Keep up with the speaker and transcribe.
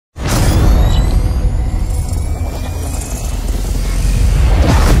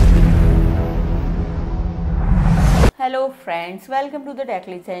Hello friends, welcome to the Tech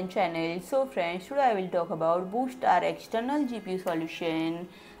Listen channel. So friends, today I will talk about BoostR external GPU solution.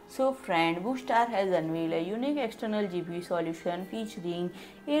 So friend, BoostR has unveiled a unique external GPU solution featuring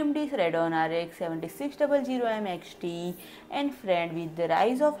AMD Radeon RX 7600M XT. And friend, with the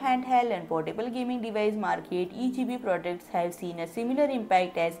rise of handheld and portable gaming device market, eGPU products have seen a similar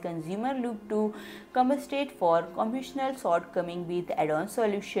impact as consumers look to compensate for computational shortcomings with add-on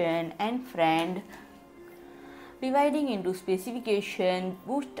solution. And friend, dividing into specification,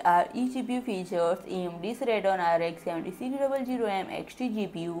 BoostR eGPU features AMD's Radeon RX 7600M XT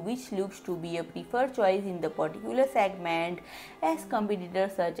GPU, which looks to be a preferred choice in the particular segment, as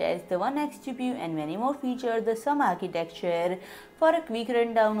competitors such as the OneXGPU and many more feature the same architecture. For a quick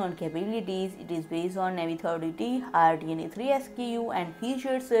rundown on capabilities, it is based on Navi 30T RDNA 3 SKU and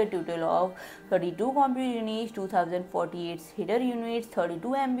features a total of 32 compute units, 2048 header units, 32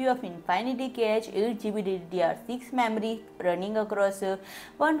 MB of infinity cache, 8 GB DDR6 memory running across a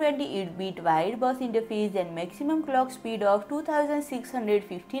 128-bit wide bus interface, and maximum clock speed of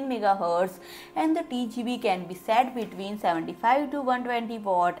 2615 MHz, and the TGB can be set between 75 to 120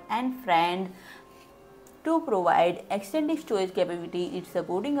 watt. And friend, to provide extended storage capability, it's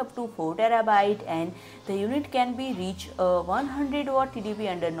supporting up to 4 TB, and the unit can be reach a 100 watt TDP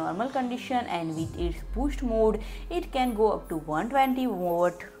under normal condition, and with its boost mode it can go up to 120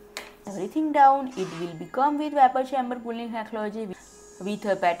 watt. Everything down, it will become with vapor chamber cooling technology with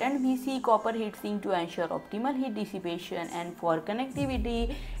a patent VC copper heatsink to ensure optimal heat dissipation. And for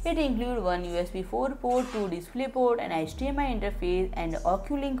connectivity, it includes one USB 4 port, 2 DisplayPort and HDMI interface, and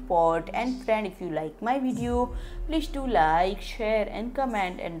OCulink port. And friend, if you like my video, please do like, share and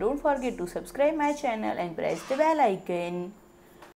comment, and don't forget to subscribe my channel and press the bell icon.